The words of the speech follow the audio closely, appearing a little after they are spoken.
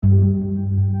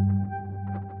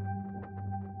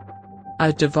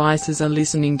Our devices are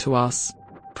listening to us.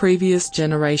 Previous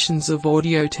generations of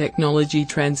audio technology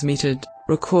transmitted,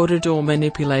 recorded or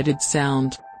manipulated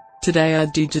sound. Today our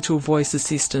digital voice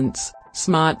assistants,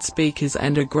 smart speakers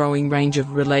and a growing range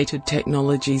of related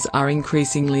technologies are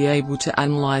increasingly able to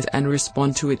analyze and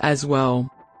respond to it as well.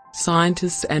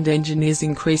 Scientists and engineers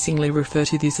increasingly refer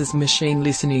to this as machine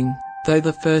listening, though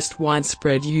the first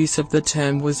widespread use of the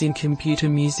term was in computer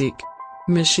music.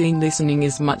 Machine listening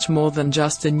is much more than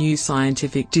just a new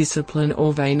scientific discipline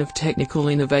or vein of technical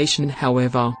innovation,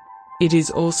 however. It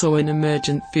is also an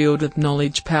emergent field of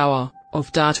knowledge power,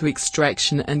 of data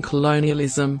extraction and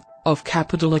colonialism, of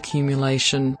capital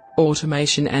accumulation,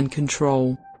 automation and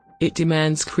control. It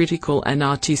demands critical and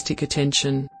artistic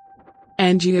attention.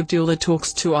 Angie Abdullah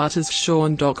talks to artist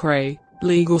Sean Dockeray,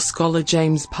 legal scholar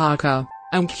James Parker,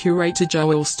 and curator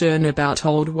Joel Stern about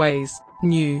Old Ways,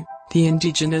 New, the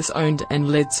Indigenous-owned and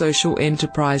led social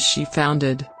enterprise she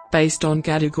founded, based on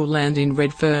Gadigal land in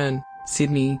Redfern,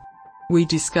 Sydney. We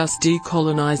discuss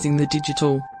decolonising the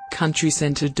digital,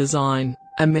 country-centred design,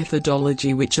 a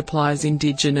methodology which applies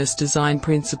Indigenous design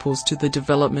principles to the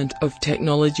development of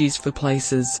technologies for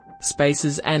places,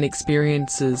 spaces and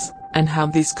experiences, and how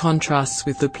this contrasts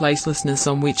with the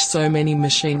placelessness on which so many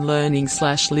machine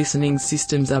learning/listening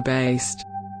systems are based.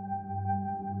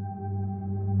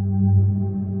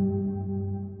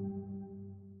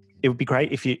 It would be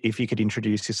great if you could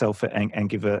introduce yourself and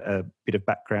give a bit of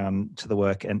background to the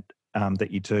work and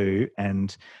that you do,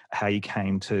 and how you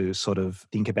came to sort of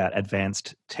think about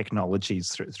advanced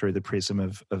technologies through the prism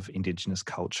of Indigenous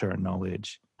culture and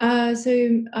knowledge.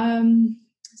 So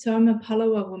I'm a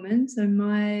Palawa woman. So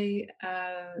my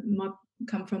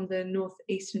come from the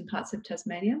northeastern parts of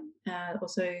Tasmania.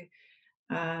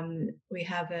 We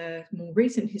have a more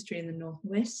recent history in the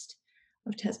northwest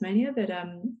of Tasmania, but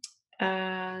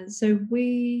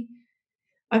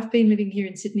I've been living here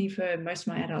in Sydney for most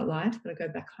of my adult life, but I go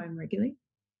back home regularly.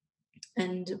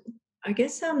 And I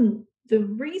guess the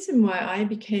reason why I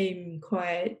became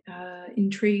quite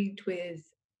intrigued with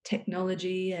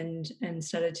technology and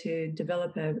started to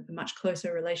develop a much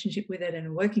closer relationship with it and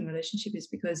a working relationship is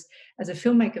because as a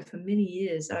filmmaker for many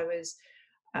years, I was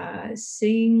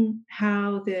seeing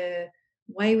how the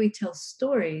way we tell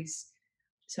stories.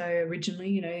 So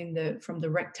originally, from the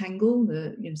rectangle,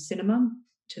 the cinema,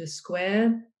 to the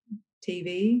square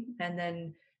TV, and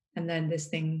then this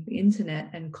thing, the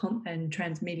internet, and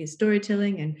transmedia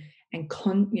storytelling,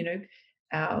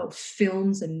 our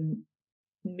films and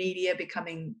media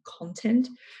becoming content,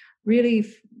 really,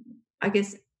 I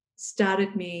guess,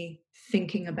 started me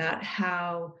thinking about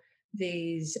how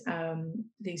these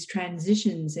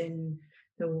transitions in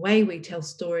the way we tell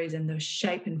stories and the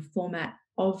shape and format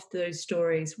of those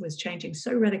stories was changing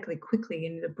so radically quickly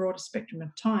in the broader spectrum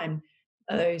of time.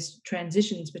 Those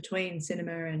transitions between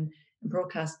cinema and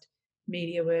broadcast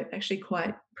media were actually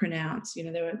quite pronounced.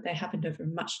 They happened over a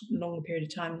much longer period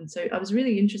of time. And so I was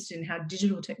really interested in how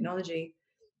digital technology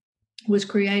was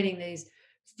creating these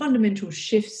fundamental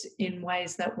shifts in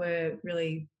ways that were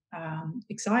really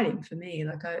exciting for me.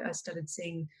 Like I started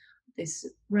seeing this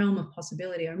realm of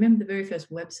possibility. I remember the very first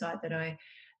website that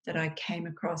I came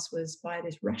across was by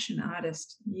this Russian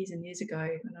artist years and years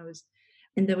ago,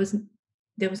 and there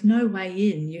was no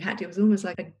way in. It was almost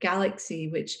like a galaxy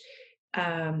which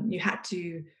you had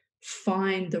to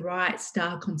find the right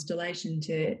star constellation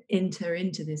to enter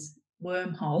into this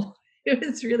wormhole. It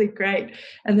was really great.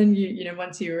 And then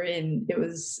once you were in, it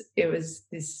was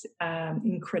this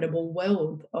incredible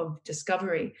world of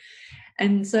discovery.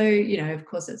 And so, of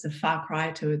course, it's a far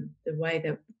cry to the way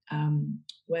that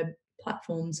web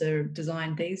platforms are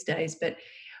designed these days. But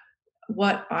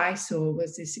what I saw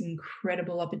was this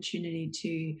incredible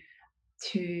opportunity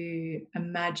to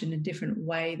imagine a different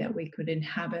way that we could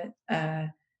inhabit a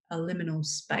liminal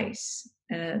space,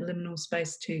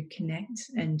 to connect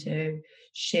and to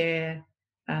share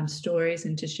stories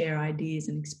and to share ideas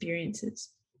and experiences.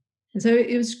 And so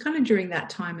it was kind of during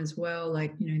that time as well, we're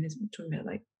talking about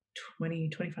like 20,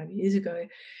 25 years ago,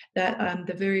 that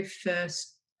the very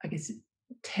first, I guess,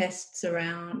 tests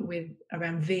around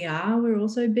VR were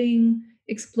also being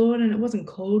explored. And it wasn't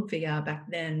called VR back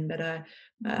then, but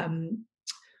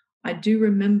I do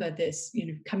remember this,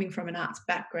 coming from an arts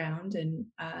background and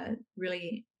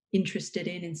really interested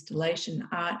in installation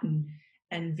art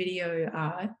and video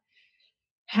art,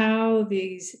 how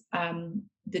these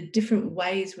the different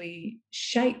ways we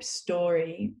shape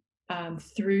story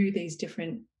through these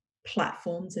different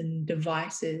platforms and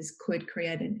devices could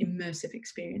create an immersive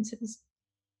experiences.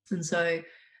 And so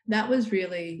that was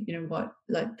really, what,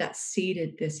 like, that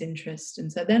seeded this interest.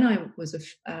 And so then I was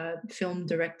a film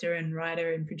director and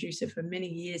writer and producer for many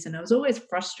years, and I was always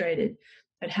frustrated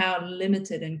at how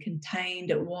limited and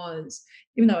contained it was.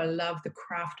 Even though I love the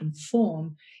craft and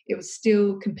form, it was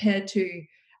still, compared to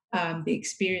the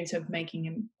experience of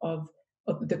making of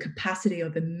the capacity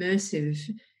of immersive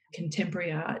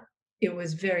contemporary art, it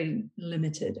was very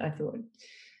limited, I thought.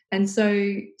 And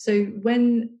so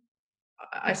when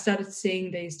I started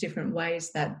seeing these different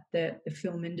ways that the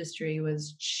film industry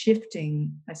was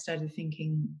shifting, I started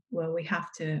thinking, well, I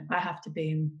have to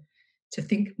be to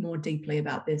think more deeply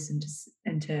about this,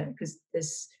 and to because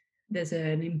there's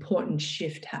an important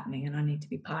shift happening, and I need to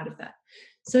be part of that.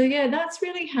 So yeah, that's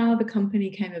really how the company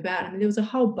came about. I mean, there was a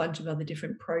whole bunch of other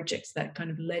different projects that kind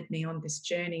of led me on this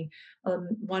journey.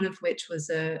 One of which was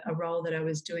a role that I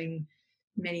was doing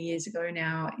many years ago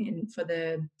now for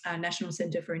the National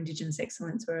Centre for Indigenous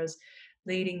Excellence, where I was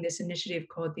leading this initiative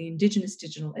called the Indigenous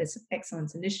Digital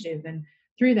Excellence Initiative. And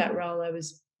through that role, I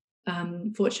was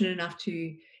fortunate enough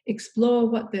to explore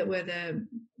what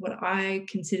I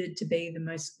considered to be the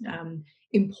most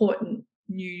important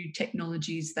new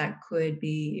technologies that could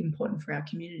be important for our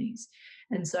communities.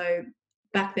 And so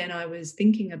back then I was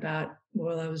thinking about,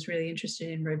 well, I was really interested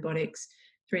in robotics,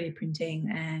 3D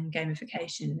printing and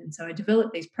gamification. And so I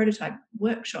developed these prototype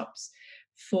workshops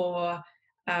for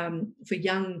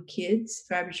young kids,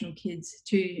 for Aboriginal kids,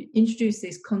 to introduce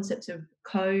these concepts of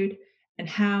code and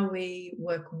how we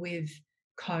work with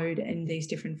code in these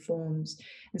different forms.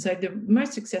 And so the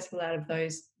most successful out of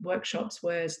those workshops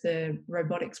was the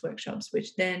robotics workshops,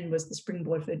 which then was the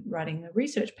springboard for writing a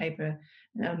research paper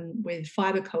with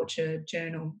Fibre Culture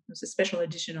Journal. It was a special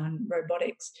edition on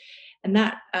robotics. And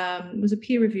that was a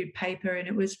peer-reviewed paper, and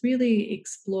it was really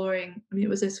exploring, I mean, it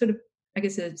was a sort of, I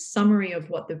guess, a summary of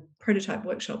what the prototype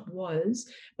workshop was,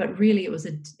 but really it was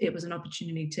an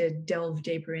opportunity to delve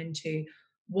deeper into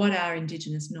what are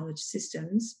Indigenous knowledge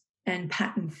systems and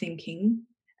pattern thinking,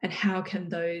 and how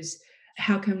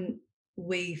can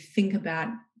we think about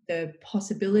the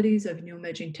possibilities of new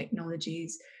emerging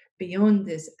technologies beyond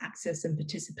this access and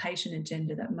participation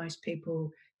agenda that most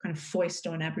people kind of foist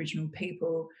on Aboriginal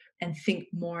people, and think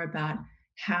more about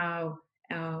how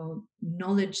our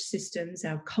knowledge systems,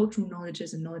 our cultural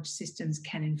knowledges and knowledge systems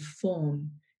can inform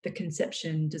the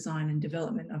conception, design and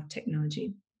development of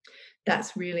technology.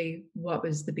 That's really what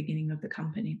was the beginning of the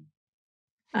company.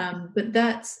 But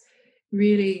that's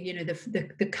really,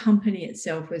 the company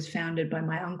itself was founded by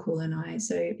my uncle and I.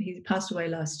 So he passed away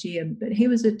last year, but he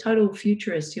was a total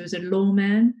futurist. He was a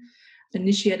lawman,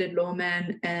 initiated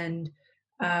lawman, and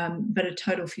but a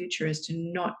total futurist,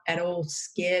 and not at all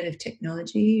scared of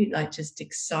technology, like just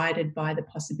excited by the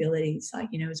possibilities. Like,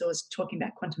 he was always talking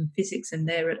about quantum physics and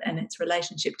its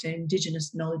relationship to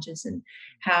Indigenous knowledges, and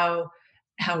how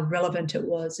relevant it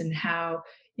was, and how,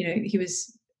 he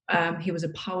was a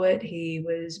poet, he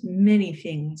was many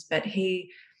things, but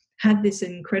he had this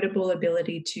incredible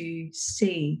ability to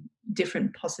see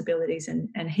different possibilities,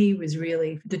 and he was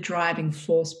really the driving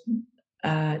force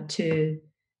to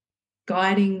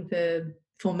guiding the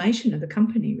formation of the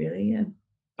company, really. Yeah.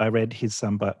 I read his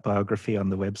biography on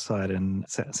the website, and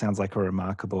sounds like a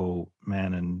remarkable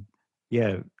man. And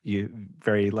yeah, you're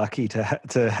very lucky to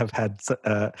have had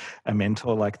a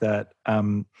mentor like that.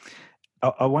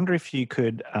 I wonder if you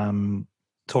could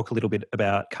talk a little bit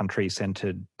about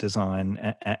country-centred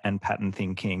design and pattern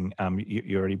thinking.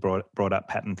 You already brought up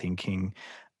pattern thinking,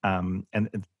 and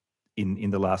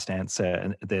in the last answer,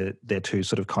 and they're two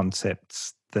sort of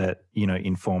concepts that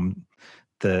inform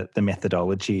the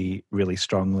methodology really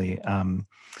strongly.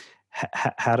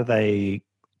 How do they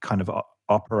kind of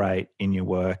operate in your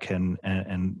work, and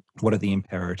what are the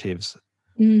imperatives?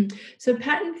 So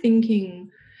pattern thinking,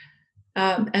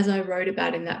 as I wrote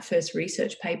about in that first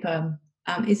research paper,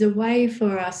 is a way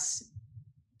for us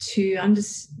to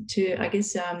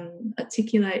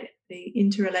articulate the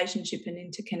interrelationship and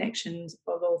interconnections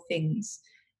of all things.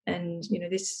 And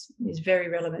this is very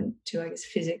relevant to, I guess,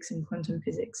 physics and quantum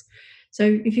physics. So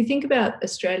if you think about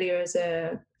Australia as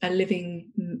a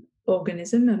living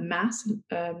organism, a mass,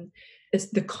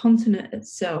 as the continent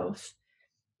itself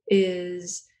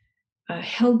is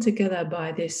held together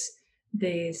by this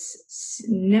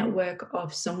network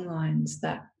of songlines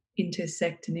that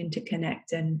intersect and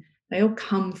interconnect, and they all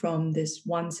come from this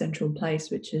one central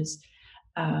place, which is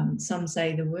some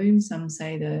say the womb, some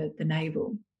say the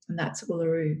navel, and that's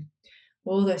Uluru.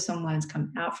 All those songlines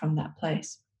come out from that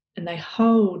place, and they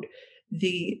hold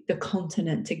the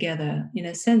continent together. In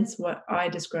a sense, what I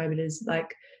describe it as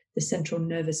like the central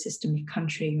nervous system of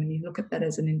country, when you look at that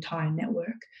as an entire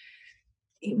network.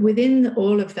 within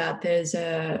all of that, there's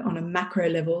on a macro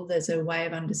level, there's a way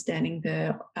of understanding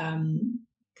the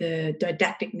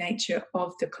didactic nature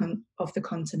of the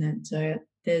continent. So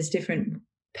there's different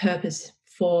purpose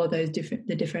for the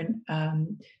different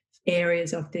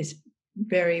areas of this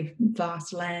very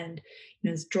vast land.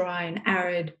 There's dry and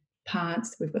arid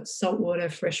parts. We've got salt water,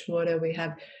 fresh water. We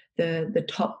have the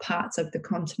top parts of the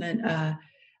continent are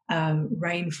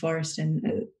rainforest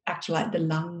and act like the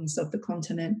lungs of the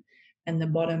continent, and the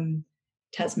bottom,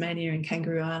 Tasmania and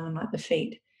Kangaroo Island, like the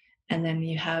feet. And then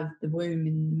you have the womb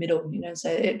in the middle,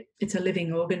 so it's a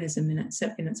living organism in its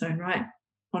own right.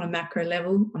 On a macro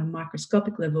level, on a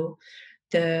microscopic level,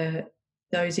 those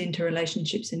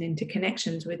interrelationships and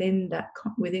interconnections within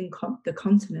the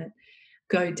continent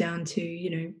go down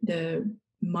to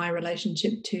my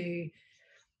relationship to,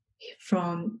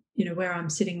 from where I'm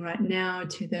sitting right now,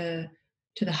 to the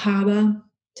harbour,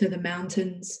 to the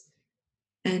mountains,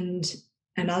 and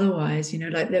otherwise,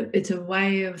 it's a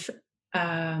way of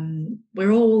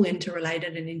we're all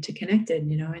interrelated and interconnected,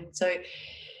 and so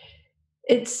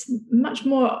it's much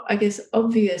more, I guess,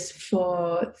 obvious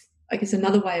for, I guess,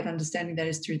 another way of understanding that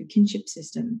is through the kinship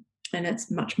system. And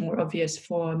it's much more obvious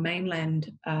for the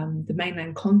mainland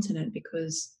continent,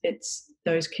 because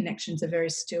those connections are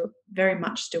very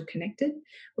much still connected.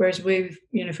 Whereas we've,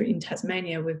 in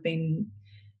Tasmania, we've been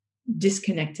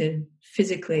disconnected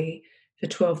physically for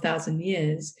 12,000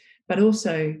 years, but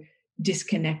also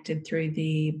disconnected through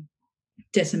the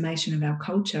decimation of our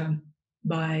culture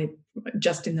by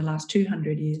just in the last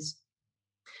 200 years.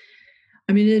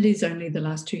 I mean, it is only the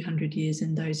last 200 years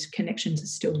and those connections are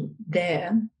still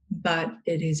there, but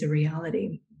it is a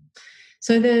reality.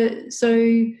 So there's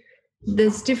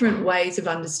different ways of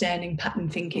understanding pattern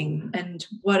thinking. And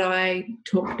what I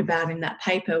talked about in that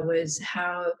paper was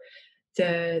how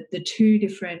the two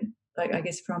different, like, I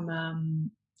guess from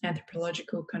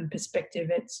anthropological kind of perspective,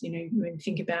 it's, when you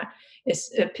think about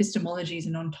epistemologies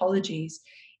and ontologies,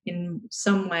 in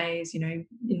some ways,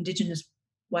 indigenous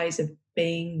ways of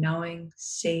being, knowing,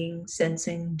 seeing,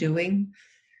 sensing, doing,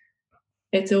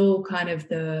 it's all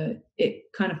it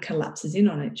kind of collapses in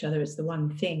on each other. It's the one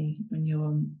thing when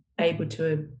you're able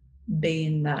to be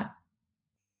in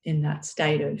that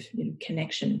state of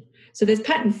connection. So there's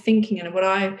pattern thinking, and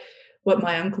what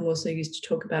my uncle also used to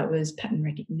talk about was pattern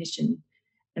recognition,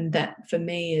 and that for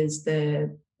me is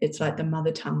it's like the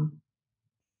mother tongue.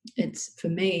 It's, for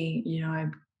me, I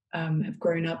have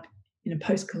grown up in a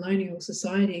post-colonial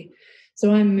society,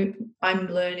 so I'm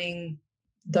learning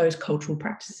those cultural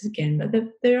practices again, but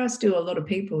there are still a lot of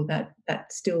people that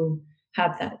still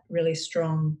have that really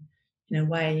strong,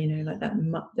 way, like that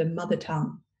the mother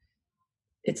tongue.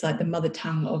 It's like the mother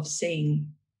tongue of seeing.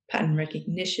 Pattern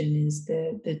recognition is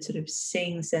the sort of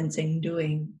seeing, sensing,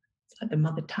 doing. It's like the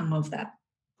mother tongue of that.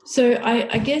 So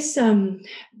I guess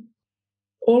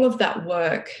all of that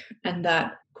work and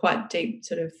that quite deep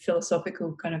sort of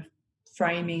philosophical kind of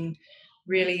framing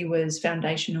really was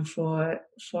foundational for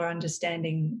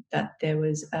understanding that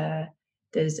there's a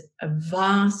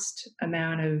vast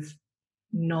amount of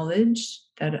knowledge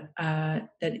that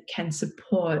can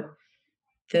support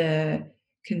the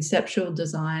conceptual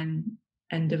design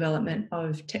and development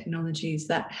of technologies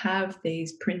that have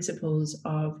these principles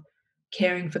of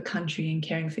caring for country and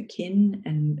caring for kin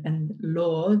and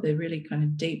law. They're really kind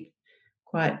of deep,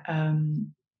 quite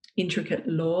intricate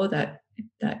law that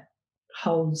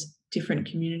holds different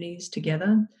communities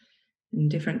together and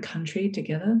different country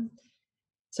together.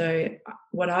 So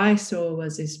what I saw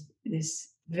was this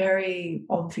very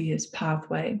obvious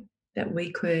pathway that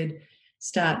we could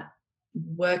start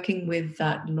working with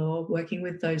that law, working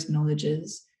with those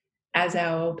knowledges, as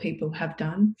our old people have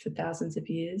done for thousands of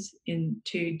years,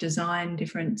 to design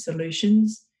different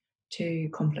solutions to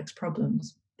complex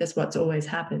problems. That's what's always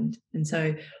happened. And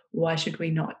so why should we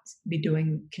not be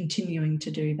continuing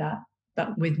to do that,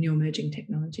 but with new emerging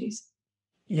technologies?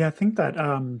 Yeah, I think that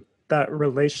that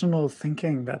relational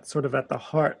thinking that's sort of at the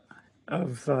heart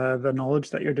of the knowledge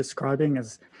that you're describing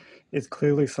is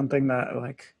clearly something that,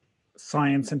 like,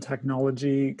 science and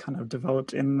technology kind of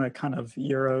developed in the kind of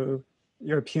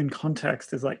European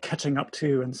context is like catching up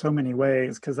to in so many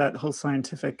ways, because that whole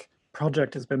scientific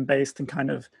project has been based in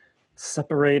kind of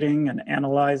separating and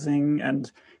analyzing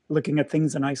and looking at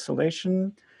things in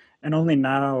isolation. And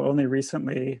only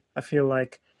recently, I feel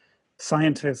like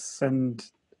scientists and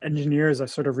engineers are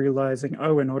sort of realizing,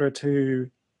 in order to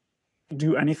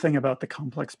do anything about the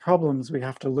complex problems, we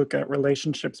have to look at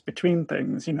relationships between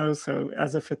things, so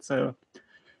as if it's a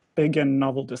big and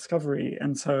novel discovery.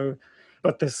 And so,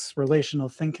 but this relational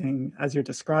thinking, as you're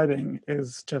describing,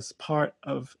 is just part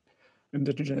of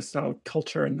Indigenous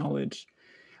culture and knowledge.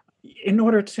 in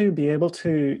order to be able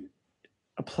to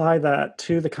apply that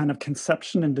to the kind of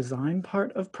conception and design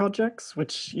part of projects,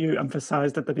 which you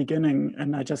emphasized at the beginning,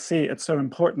 and I just see it's so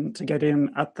important to get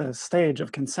in at the stage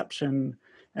of conception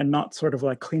and not sort of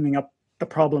like cleaning up the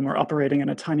problem or operating in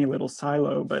a tiny little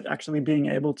silo, but actually being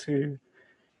able to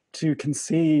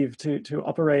conceive, to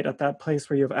operate at that place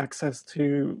where you have access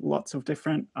to lots of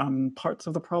different parts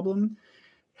of the problem.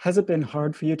 Has it been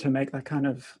hard for you to make that kind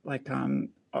of like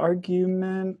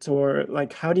argument, or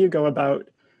like how do you go about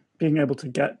being able to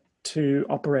get to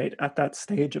operate at that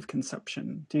stage of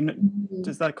conception? Do you know,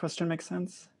 does that question make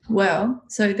sense? Well,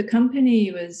 so the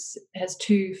company has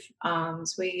two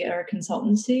arms. We are a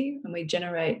consultancy, and we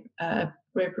generate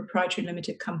we're a proprietary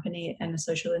limited company and a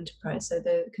social enterprise. So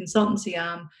the consultancy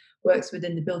arm works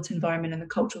within the built environment and the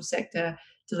cultural sector,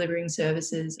 delivering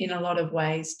services in a lot of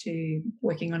ways to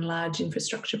working on large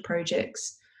infrastructure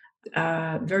projects,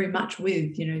 very much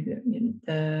with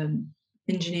the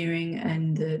engineering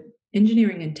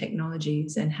and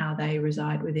technologies and how they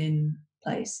reside within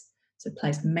place. So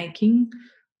place making,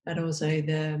 but also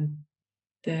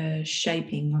the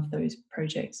shaping of those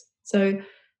projects. So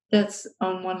that's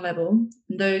on one level.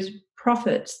 Those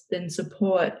profits then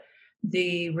support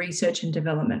the research and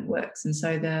development works. And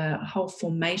so the whole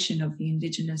formation of the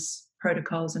Indigenous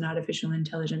Protocols and Artificial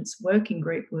Intelligence Working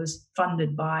Group was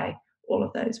funded by all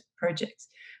of those projects,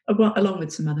 along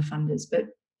with some other funders. But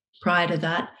prior to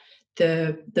that,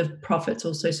 the profits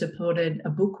also supported a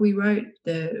book we wrote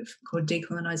called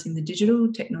Decolonizing the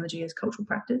Digital: Technology as Cultural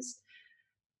Practice.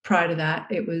 Prior to that,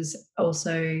 it was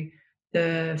also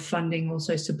the funding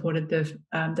also supported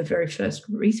the very first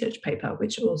research paper,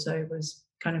 which also was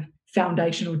kind of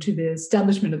foundational to the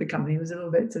establishment of the company. It was a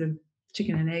little bit sort of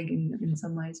chicken and egg in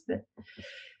some ways, but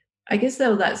I guess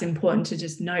that's important to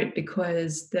just note,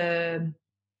 because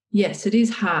yes, it is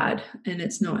hard, and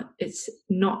it's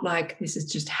not like this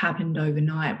has just happened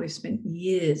overnight. We've spent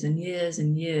years and years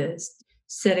and years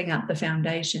setting up the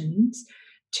foundations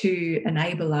to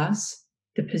enable us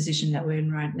the position that we're in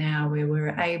right now, where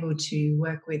we're able to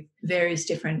work with various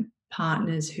different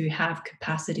partners who have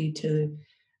capacity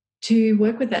to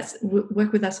work with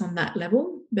us on that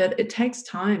level. But it takes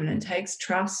time, and it takes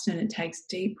trust, and it takes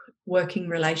deep working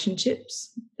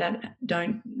relationships that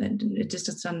it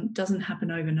just doesn't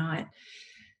happen overnight.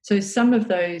 So some of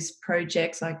those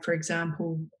projects, like for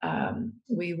example,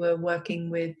 we were working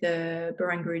with the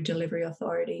Barangaroo Delivery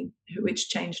Authority, which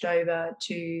changed over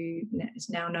to, is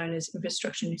now known as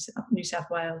Infrastructure New South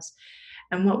Wales.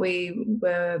 And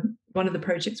one of the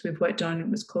projects we've worked on, it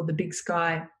was called the Big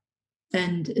Sky.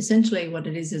 And essentially what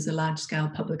it is a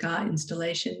large-scale public art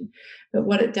installation. But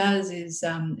what it does is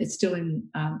it's still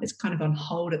it's kind of on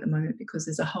hold at the moment, because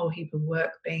there's a whole heap of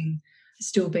work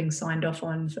still being signed off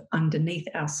on underneath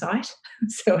our site.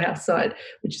 So our site,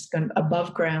 which is kind of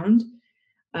above ground,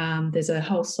 there's a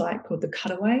whole site called the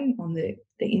Cutaway on the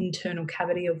internal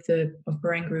cavity of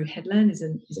Barangaroo Headland is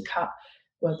a cut.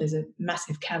 Well, there's a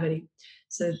massive cavity.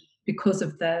 So because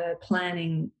of the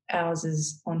planning, ours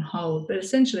is on hold, but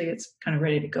essentially it's kind of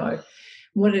ready to go.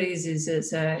 What it is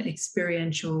it's an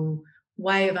experiential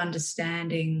way of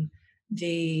understanding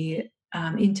the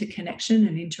interconnection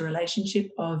and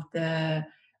interrelationship of the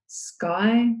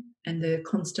sky and the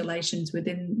constellations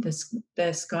within the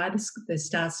sky, the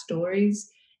star stories,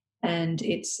 and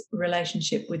its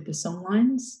relationship with the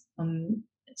songlines.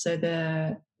 So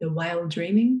the whale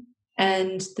dreaming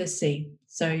and the sea.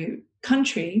 So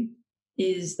country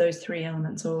is those three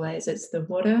elements always. It's the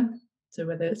water, so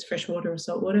whether it's fresh water or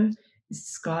salt water, it's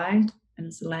the sky, and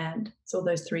it's the land. It's all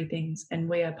those three things, and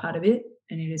we are part of it,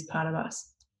 and it is part of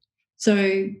us.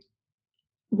 So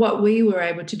what we were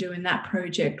able to do in that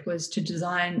project was to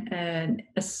design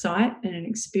a site and an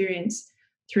experience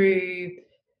through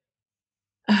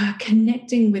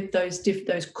connecting with those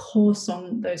core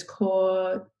song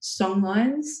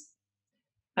lines.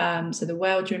 So the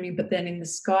whale dreaming, but then in the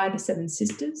sky, the Seven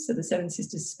Sisters. So the Seven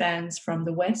Sisters spans from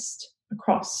the west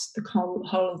across the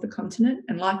whole of the continent,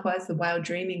 and likewise the whale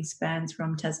dreaming spans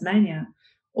from Tasmania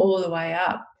all the way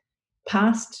up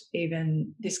past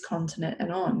even this continent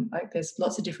and on. Like there's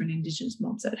lots of different Indigenous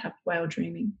mobs that have whale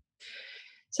dreaming.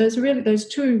 So it's really those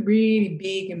two really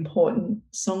big important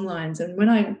songlines, and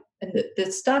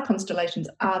the star constellations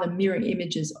are the mirror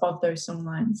images of those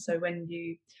songlines. So when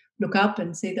you look up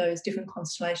and see those different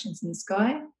constellations in the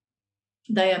sky,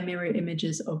 they are mirror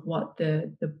images of what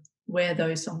where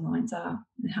those songlines are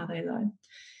and how they lie.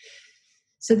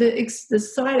 So the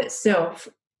site itself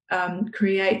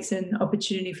creates an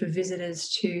opportunity for visitors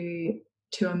to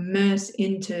immerse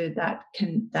into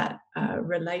that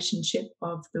relationship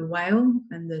of the whale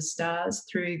and the stars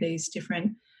through these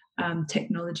different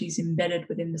technologies embedded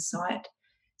within the site.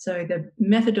 So the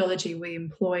methodology we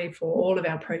employ for all of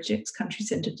our projects,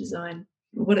 country-centered design,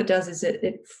 what it does is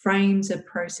it frames a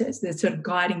process. There's sort of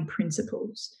guiding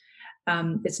principles.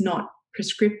 It's not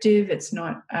prescriptive. It's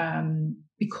not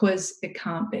because it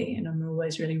can't be. And I'm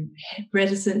always really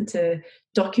reticent to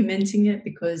documenting it,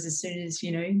 because as soon as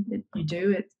you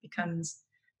do, it becomes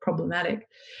problematic.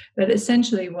 But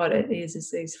essentially what it is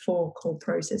these 4 core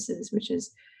processes, which is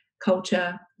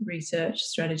culture, research,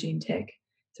 strategy, and tech.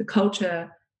 So culture,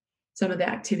 some of the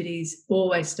activities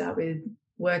always start with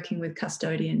working with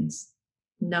custodians,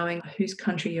 knowing whose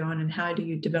country you're on and how do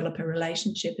you develop a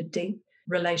relationship, a deep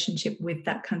relationship with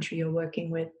that country you're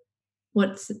working with. What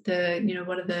are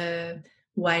the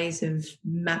ways of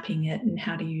mapping it, and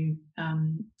how do you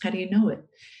know it?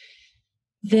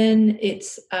 Then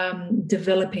it's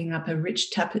developing up a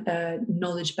rich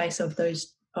knowledge base of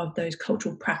those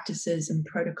cultural practices and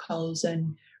protocols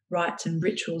and rites and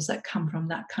rituals that come from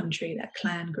that country, that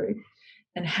clan group,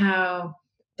 and how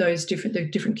the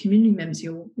different community members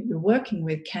you're working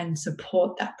with can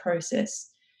support that process.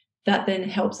 That then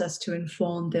helps us to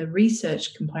inform the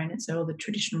research components, so all the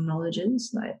traditional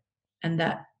knowledges, and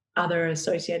that other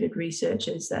associated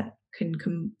researchers that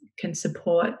can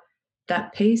support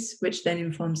that piece, which then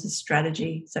informs the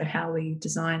strategy. So how we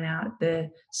design out the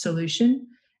solution,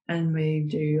 and we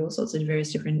do all sorts of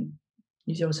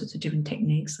use all sorts of different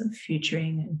techniques like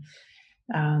futuring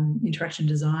and interaction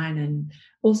design, and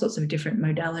all sorts of different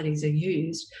modalities are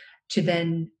used to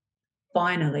then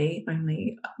finally,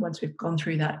 only once we've gone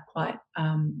through that quite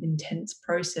intense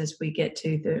process, we get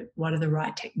to what are the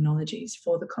right technologies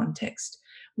for the context.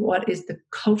 What is the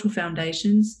cultural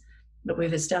foundations that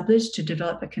we've established to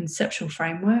develop a conceptual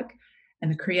framework and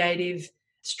the creative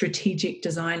strategic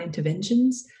design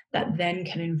interventions that then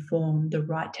can inform the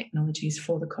right technologies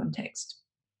for the context.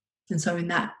 And so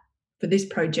for this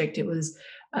project, it was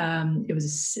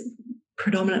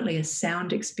predominantly a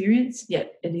sound experience,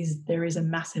 yet there is a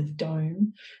massive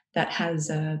dome that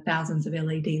has thousands of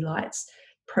LED lights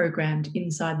programmed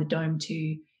inside the dome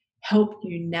to help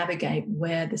you navigate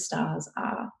where the stars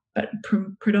are. But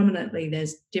predominantly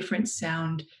there's different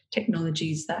sound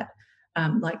technologies that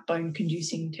like bone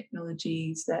conducing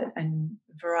technologies and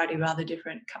a variety of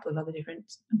couple of other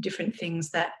different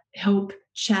things that help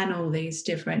channel these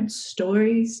different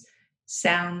stories,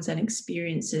 sounds and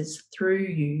experiences through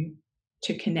you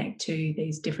to connect to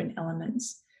these different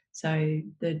elements. So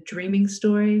the dreaming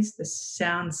stories, the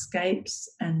soundscapes,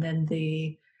 and then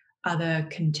the other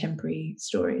contemporary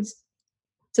stories.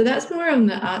 So that's more on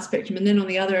the art spectrum. And then on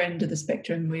the other end of the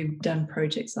spectrum, we've done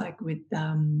projects like with,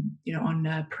 on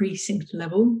a precinct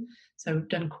level. So we've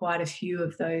done quite a few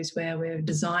of those where we're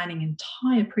designing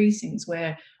entire precincts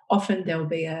where often there'll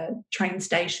be a train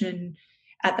station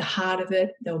at the heart of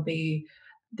it.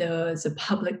 There's a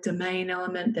public domain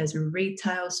element. There's a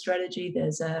retail strategy.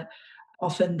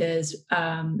 Often there's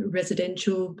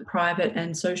residential, private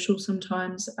and social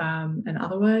sometimes, and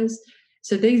otherwise.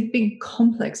 So these big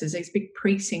complexes, these big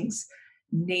precincts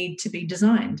need to be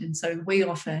designed. And so we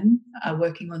often are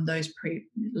working on those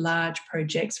large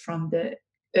projects from the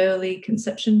early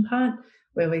conception part,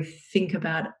 where we think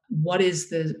about what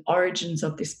is the origins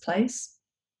of this place.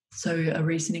 So a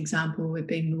recent example, we've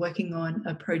been working on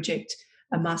a project,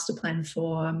 a master plan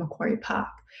for Macquarie Park,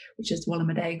 which is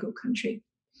Wallumedegal country.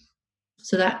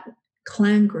 So that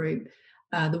clan group,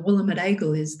 the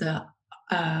Wallumedegal is the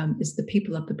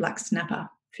people of the black snapper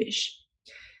fish.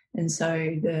 And so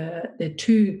the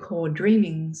 2 core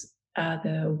dreamings are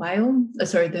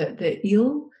the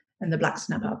eel and the black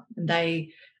snapper. And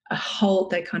they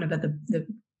kind of are the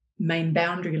main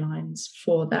boundary lines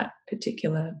for that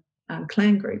particular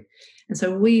clan group. And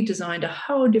so we designed a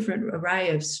whole different array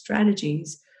of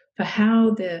strategies for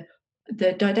how the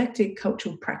didactic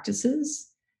cultural practices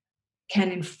can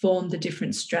inform the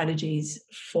different strategies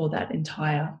for that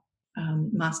entire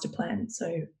master plan.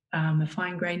 So a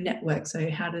fine-grained network. So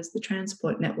how does the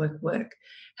transport network work?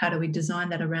 How do we design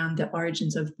that around the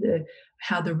origins of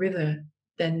how the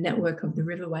network of the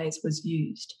riverways was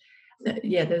used?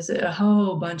 There's a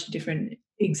whole bunch of different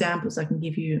examples I can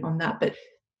give you on that, but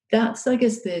that's, I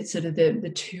guess, the sort of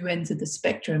the 2 ends of the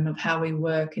spectrum of how we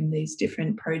work in these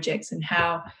different projects, and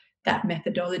how that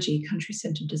methodology,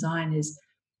 country-centered design, is.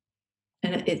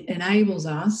 And it enables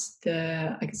us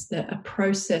a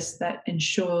process that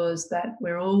ensures that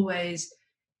we're always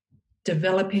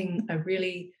developing a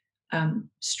really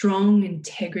strong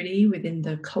integrity within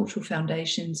the cultural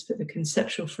foundations for the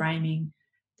conceptual framing,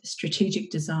 the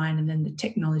strategic design, and then the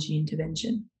technology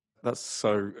intervention. That's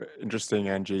so interesting,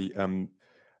 Angie. And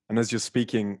as you're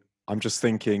speaking, I'm just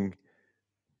thinking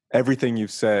everything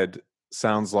you've said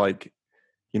sounds like,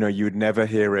 you would never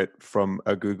hear it from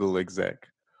a Google exec,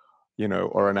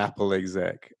 or an Apple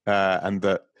exec, and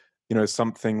that,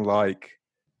 something like,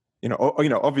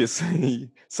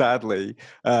 obviously, sadly,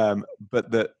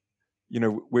 but that,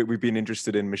 we've been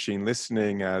interested in machine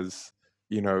listening as,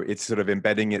 it's sort of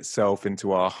embedding itself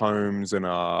into our homes and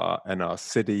our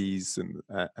cities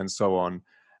and so on.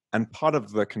 And part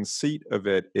of the conceit of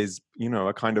it is,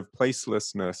 a kind of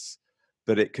placelessness,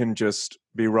 that it can just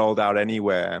be rolled out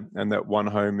anywhere, and that one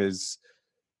home is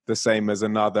the same as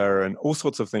another, and all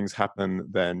sorts of things happen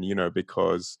then,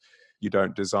 because you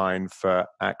don't design for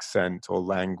accent or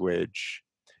language,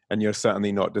 and you're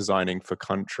certainly not designing for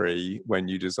country when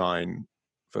you design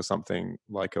for something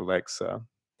like Alexa.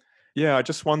 Yeah, I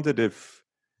just wondered if,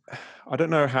 I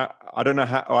don't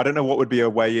know what would be a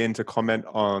way in to comment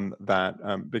on that,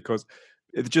 because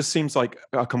it just seems like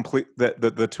that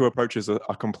the two approaches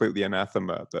are completely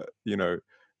anathema. That,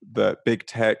 the big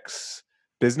tech's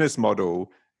business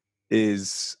model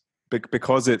is,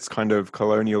 because it's kind of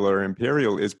colonial or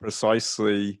imperial, is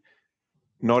precisely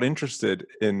not interested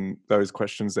in those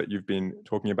questions that you've been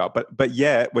talking about. But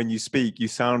yet, when you speak, you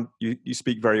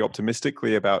speak very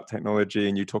optimistically about technology,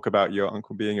 and you talk about your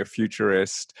uncle being a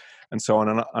futurist and so on.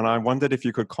 And I wondered if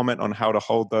you could comment on how to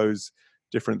hold those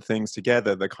different things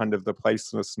together, the kind of the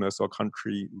placelessness or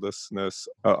countrylessness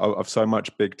of so much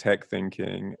big tech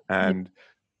thinking, and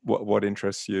what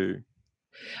interests you.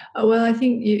 Well, I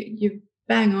think you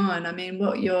bang on. I mean,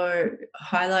 what you're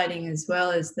highlighting as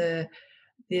well is the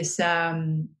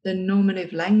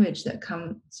normative language that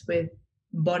comes with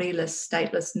bodiless,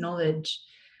 stateless knowledge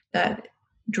that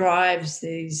drives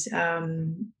these,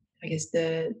 I guess,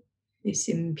 this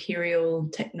imperial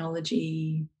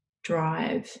technology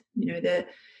drive. I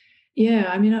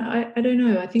mean, I don't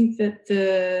know. I think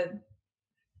that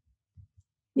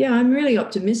I'm really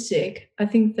optimistic. I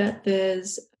think that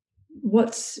there's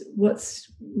what's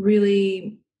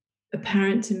really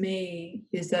apparent to me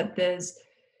is that there's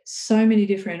so many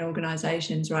different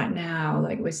organizations right now,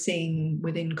 like we're seeing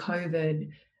within COVID,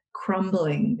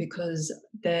 crumbling because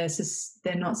they're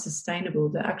not sustainable.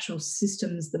 The actual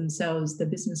systems themselves, the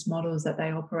business models that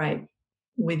they operate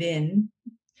within,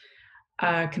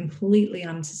 are completely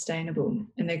unsustainable,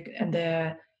 and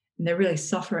they're really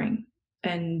suffering.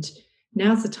 And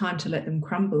now's the time to let them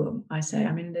crumble, I say.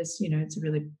 I mean, there's,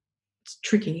 it's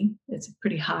tricky. It's a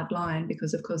pretty hard line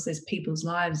because, of course, there's people's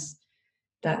lives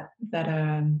that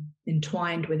are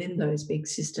entwined within those big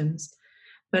systems.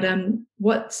 But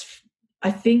what's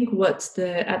at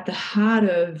the heart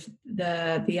of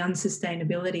the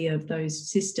unsustainability of those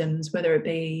systems, whether it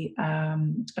be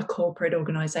a corporate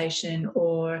organization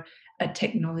or a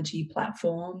technology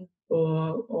platform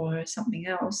or something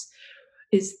else,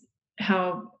 is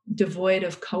how devoid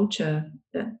of culture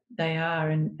that they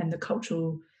are, and the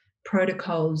cultural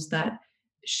protocols that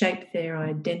shape their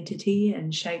identity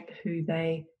and shape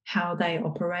how they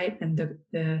operate, and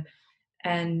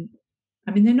and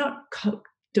I mean, they're not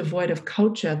devoid of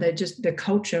culture. They're just, the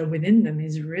culture within them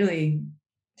is really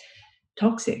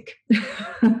toxic.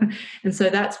 And so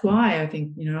that's why I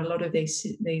think, a lot of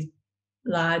these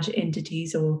large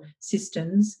entities or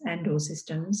systems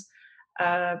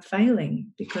are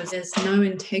failing, because there's no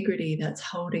integrity that's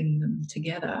holding them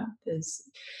together.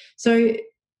 So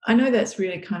I know that's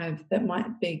really that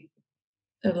might be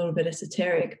a little bit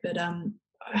esoteric, but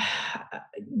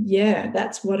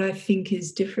that's what I think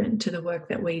is different to the work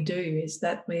that we do, is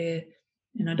that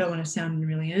and I don't want to sound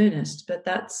really earnest, but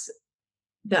that's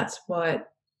what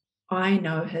I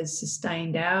know has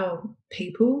sustained our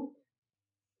people,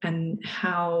 and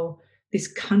how this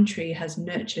country has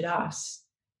nurtured us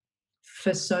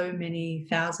for so many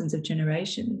thousands of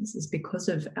generations, is because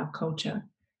of our culture.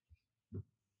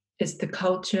 It's the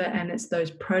culture, and it's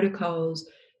those protocols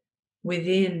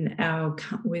within our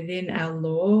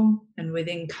law and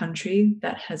within country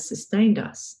that has sustained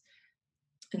us.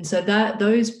 And so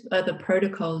those are the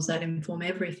protocols that inform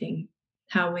everything,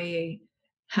 how we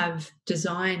have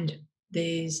designed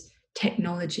these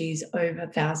technologies over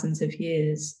thousands of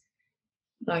years,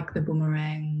 like the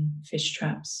boomerang, fish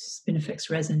traps,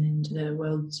 spinifex resin into the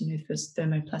world's first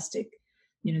thermoplastic.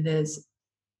 There's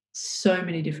so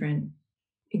many different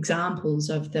examples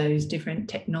of those different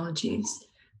technologies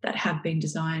that have been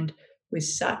designed with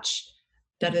such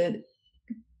that are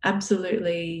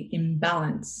absolutely in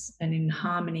balance and in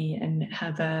harmony, and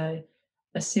have a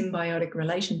symbiotic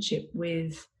relationship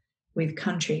with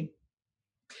country.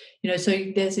 So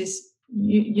there's this,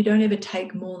 you don't ever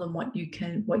take more than what you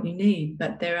need,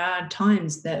 but there are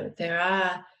times that there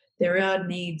are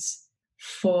needs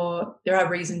there are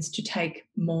reasons to take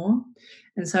more.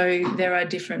 And so there are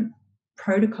different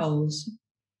protocols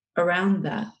around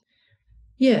that.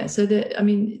 Yeah, so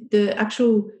the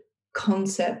actual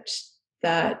concept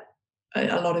that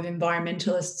a lot of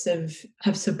environmentalists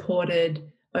have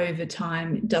supported over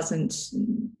time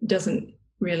doesn't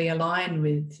really align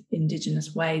with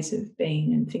Indigenous ways of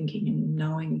being and thinking and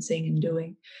knowing and seeing and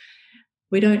doing.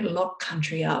 We don't lock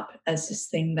country up as this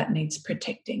thing that needs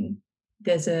protecting.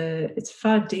 It's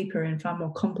far deeper and far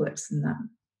more complex than that.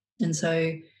 And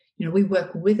so, we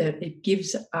work with it. It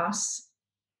gives us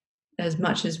as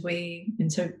much as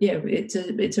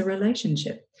it's a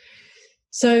relationship.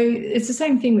 So it's the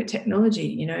same thing with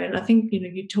technology, and I think,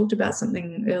 you talked about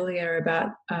something earlier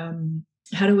about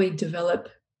how do we develop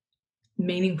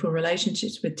meaningful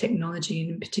relationships with technology,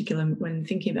 and in particular when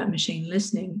thinking about machine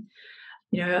listening.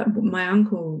 My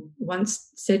uncle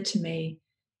once said to me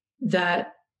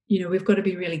that, we've got to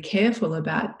be really careful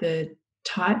about the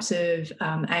types of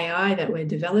AI that we're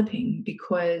developing,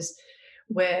 because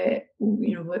we're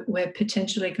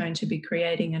potentially going to be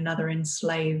creating another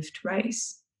enslaved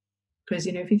race. Because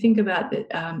if you think about the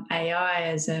AI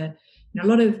as a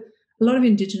lot of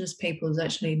Indigenous peoples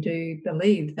actually do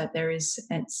believe that there is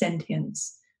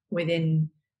sentience within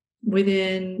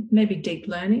maybe deep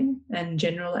learning and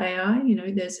general AI.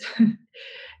 There's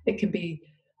that can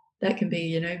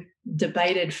be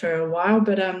debated for a while,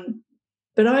 but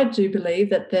I do believe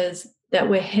that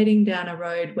we're heading down a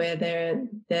road where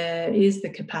there is the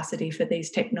capacity for these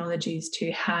technologies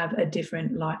to have a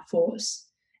different life force.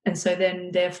 And so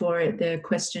then, therefore, the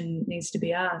question needs to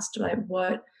be asked, like,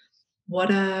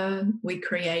 what are we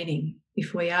creating?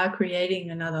 If we are creating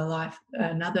another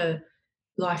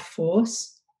life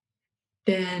force,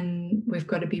 then we've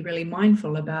got to be really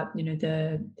mindful about,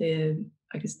 the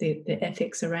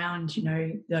ethics around,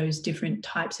 those different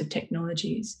types of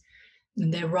technologies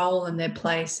and their role and their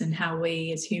place and how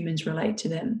we as humans relate to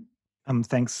them.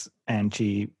 Thanks,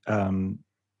 Angie,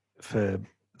 for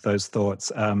those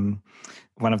thoughts.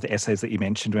 One of the essays that you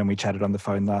mentioned when we chatted on the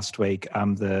phone last week,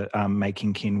 the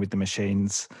Making Kin with the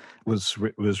Machines, was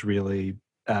really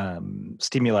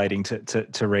stimulating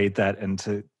to read that and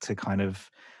to kind of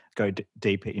go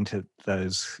deeper into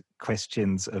those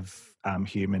questions of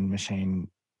human-machine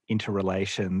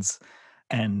interrelations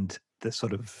and the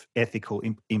sort of ethical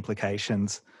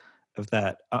implications of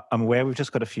that. I'm aware we've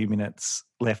just got a few minutes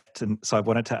left, and so I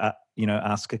wanted to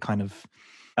ask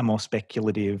a more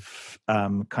speculative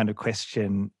kind of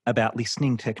question about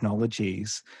listening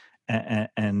technologies.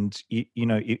 And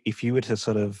if you were to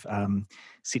sort of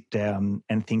sit down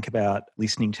and think about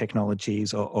listening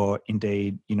technologies, or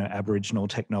indeed Aboriginal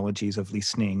technologies of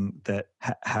listening that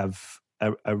have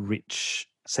a rich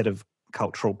set of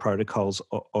cultural protocols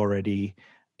already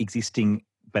existing,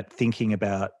 but thinking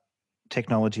about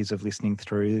technologies of listening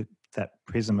through that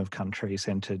prism of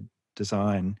country-centred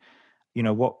design,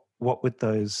 what would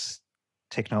those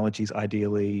technologies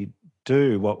ideally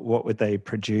do? What would they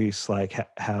produce? Like,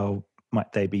 how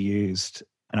might they be used?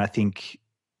 And I think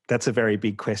that's a very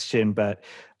big question, but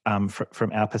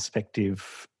from our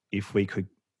perspective, if we could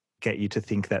get you to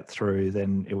think that through,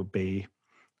 then it would be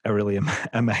a really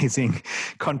amazing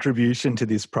contribution to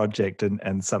this project,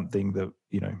 and something that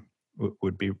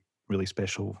would be really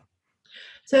special.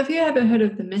 So have you ever heard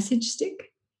of the message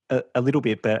stick? A little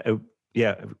bit, but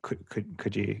yeah,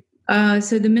 could you?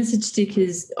 So the message stick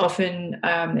is often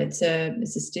it's a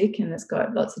stick, and it's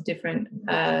got lots of different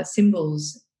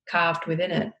symbols carved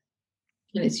within it,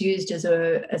 and it's used as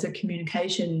a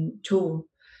communication tool.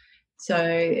 So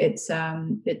it's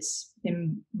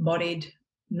embodied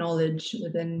knowledge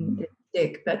within the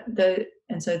stick,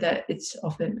 so that it's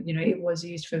often it was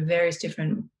used for various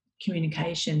different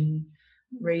communication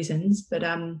reasons, but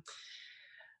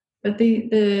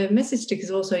the message stick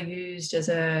is also used as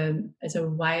a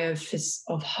way of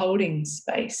holding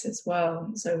space as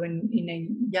well. So when in a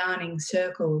yarning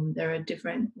circle, there are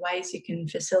different ways you can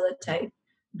facilitate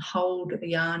and hold a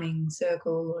yarning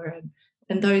circle,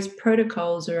 and those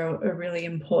protocols are really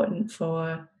important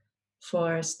for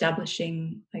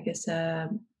establishing, I guess,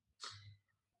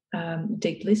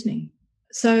 deep listening.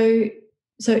 So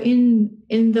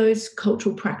in those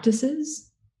cultural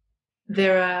practices,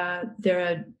 there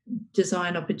are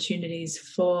design opportunities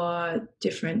for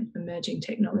different emerging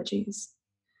technologies.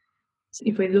 So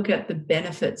if we look at the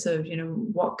benefits of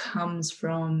what comes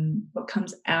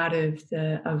out of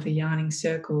the yarning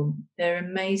circle, they're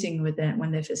amazing with that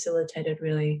when they're facilitated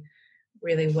really,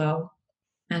 really well.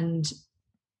 And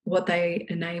what they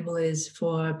enable is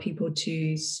for people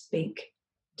to speak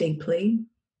deeply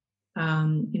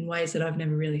in ways that I've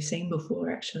never really seen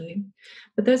before, actually.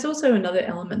 But there's also another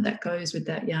element that goes with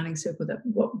that yarning circle, that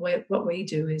what we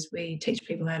do is we teach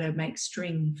people how to make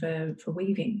string for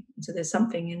weaving. And so there's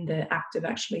something in the act of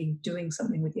actually doing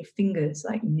something with your fingers,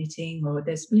 like knitting, or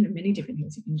there's many different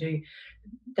things you can do.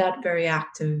 That very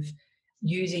act of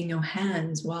using your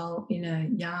hands while in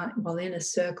a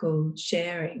circle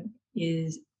sharing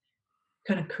is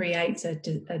kind of creates a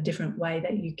different way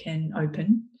that you can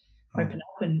open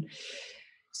up. And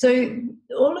so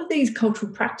all of these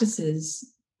cultural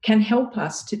practices can help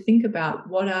us to think about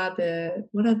what are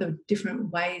the different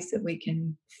ways that we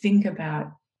can think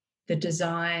about the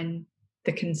design,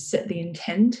 the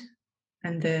intent,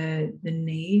 and the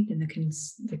need, and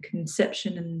the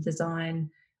conception and design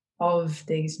of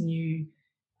these new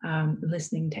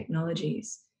listening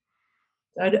technologies.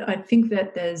 I think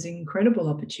that there's incredible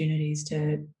opportunities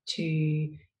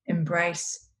to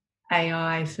embrace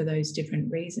AI for those different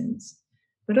reasons,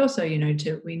 but also,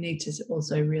 we need to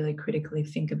also really critically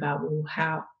think about,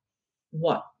 well,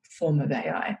 what form of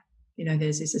AI?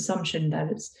 There's this assumption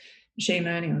that it's machine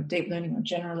learning or deep learning or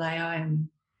general AI,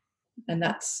 and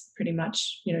that's pretty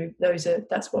much,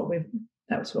 that's what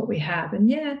we have,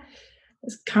 and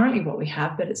it's currently what we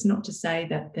have. But it's not to say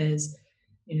that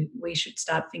we should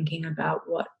start thinking about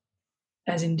what,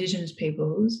 as Indigenous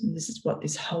peoples, and this is what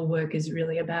this whole work is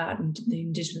really about, and the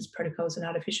Indigenous protocols and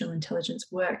artificial intelligence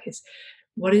work is,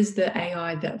 what is the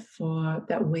AI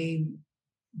that we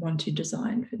want to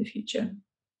design for the future,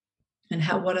 and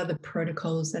what are the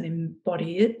protocols that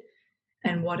embody it,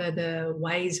 and what are the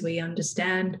ways we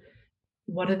understand,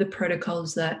 what are the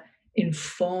protocols that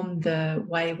inform the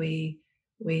way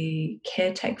we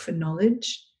caretake for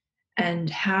knowledge, and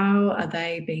how are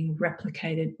they being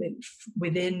replicated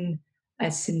within a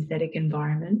synthetic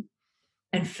environment,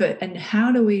 and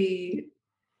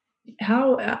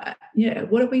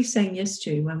what are we saying yes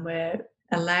to when we're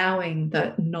allowing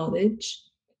that knowledge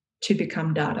to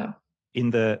become data? In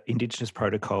the Indigenous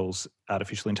Protocols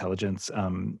Artificial Intelligence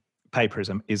paper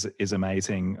is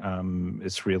amazing.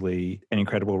 It's really an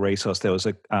incredible resource. There was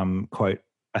a quote,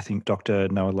 I think Dr.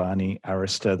 Noelani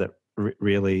Arista, that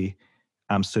really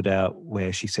stood out,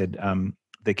 where she said,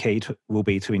 the key will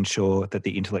be to ensure that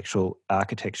the intellectual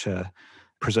architecture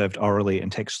preserved orally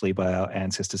and textually by our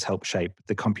ancestors help shape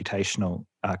the computational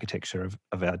architecture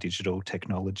of our digital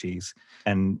technologies.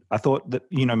 And I thought that,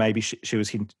 maybe she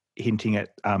was hinting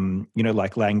at,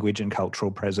 like language and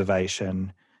cultural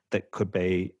preservation that could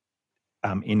be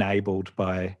enabled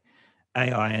by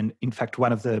AI. And in fact,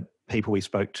 one of the people we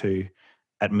spoke to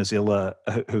at Mozilla,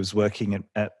 who was working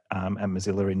at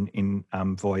Mozilla in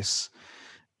voice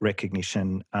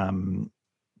recognition,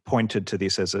 pointed to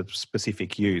this as a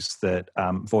specific use, that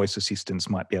voice assistants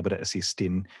might be able to assist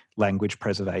in language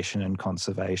preservation and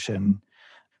conservation.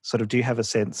 Sort of, do you have a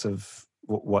sense of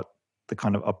what the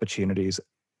kind of opportunities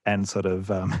and sort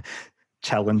of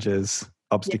challenges,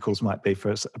 obstacles might be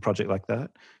for a project like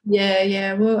that?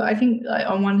 Yeah. Well, I think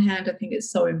on one hand, I think it's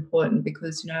so important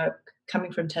because,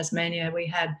 coming from Tasmania, we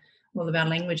had all of our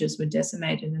languages were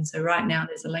decimated. And so right now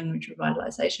there's a language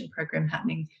revitalisation program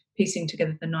happening, piecing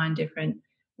together the 9 different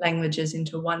languages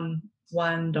into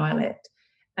one dialect.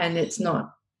 And it's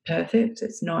not perfect.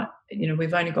 It's not,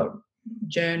 we've only got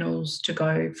journals to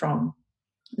go from.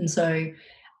 And so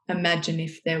imagine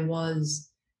if there was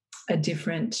a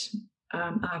different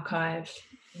archive,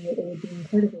 it would be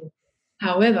incredible.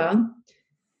 However,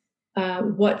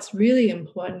 what's really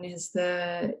important is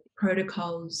the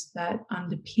protocols that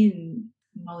underpin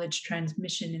knowledge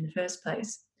transmission in the first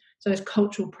place. So those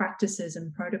cultural practices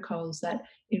and protocols that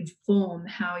inform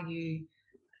how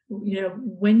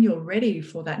when you're ready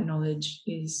for that knowledge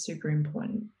is super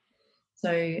important. So,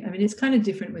 it's kind of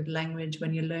different with language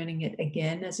when you're learning it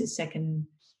again as a second,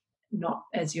 not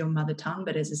as your mother tongue,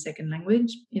 but as a second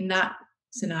language. In that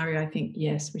scenario, I think,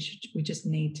 yes, we just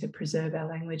need to preserve our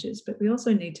languages, but we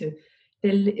also need to,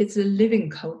 it's a living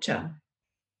culture.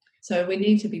 So we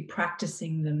need to be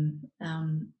practicing them.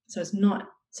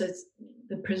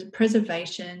 The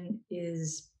preservation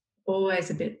is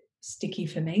always a bit sticky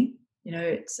for me.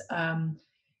 It's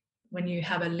when you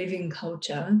have a living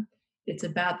culture, it's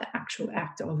about the actual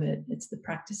act of it. It's the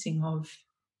practicing of.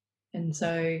 And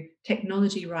so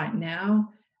technology right now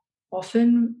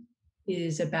often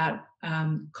is about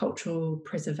cultural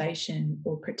preservation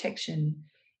or protection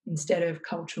instead of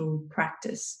cultural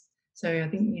practice. So I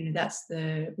think, that's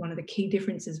one of the key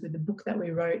differences with the book that we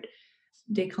wrote,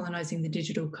 Decolonising the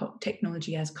Digital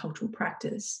Technology as Cultural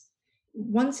Practice.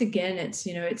 Once again,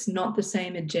 it's not the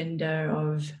same agenda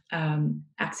of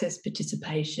access,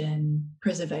 participation,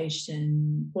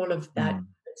 preservation, all of that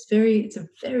it's a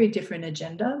very different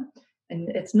agenda, and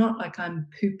it's not like I'm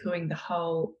poo-pooing the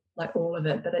whole, like all of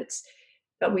it,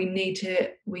 but we need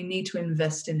to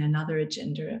invest in another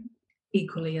agenda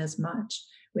equally as much,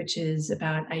 which is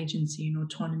about agency and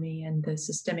autonomy and the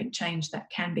systemic change that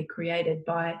can be created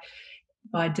by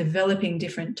developing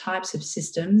different types of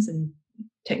systems and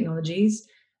technologies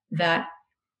that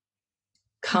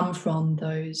come from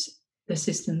the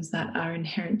systems that are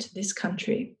inherent to this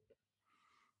country,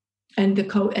 and the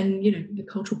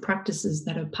cultural practices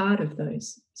that are part of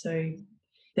those. So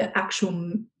the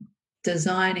actual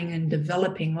designing and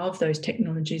developing of those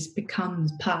technologies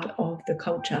becomes part of the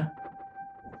culture.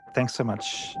 Thanks so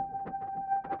much.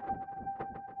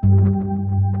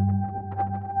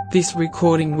 This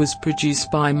recording was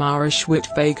produced by Mara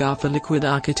Schwitt-Vega for Liquid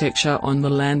Architecture on the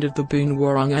land of the Boon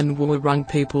Wurrung and Wurrung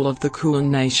people of the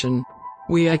Kulin Nation.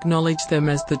 We acknowledge them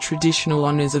as the traditional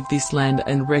owners of this land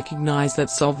and recognize that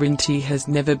sovereignty has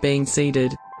never been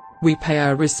ceded. We pay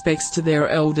our respects to their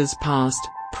elders past,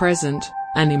 present,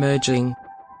 and emerging.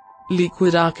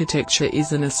 Liquid Architecture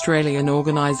is an Australian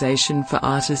organisation for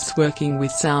artists working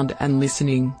with sound and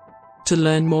listening. To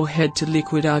learn more, head to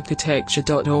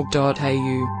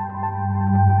liquidarchitecture.org.au.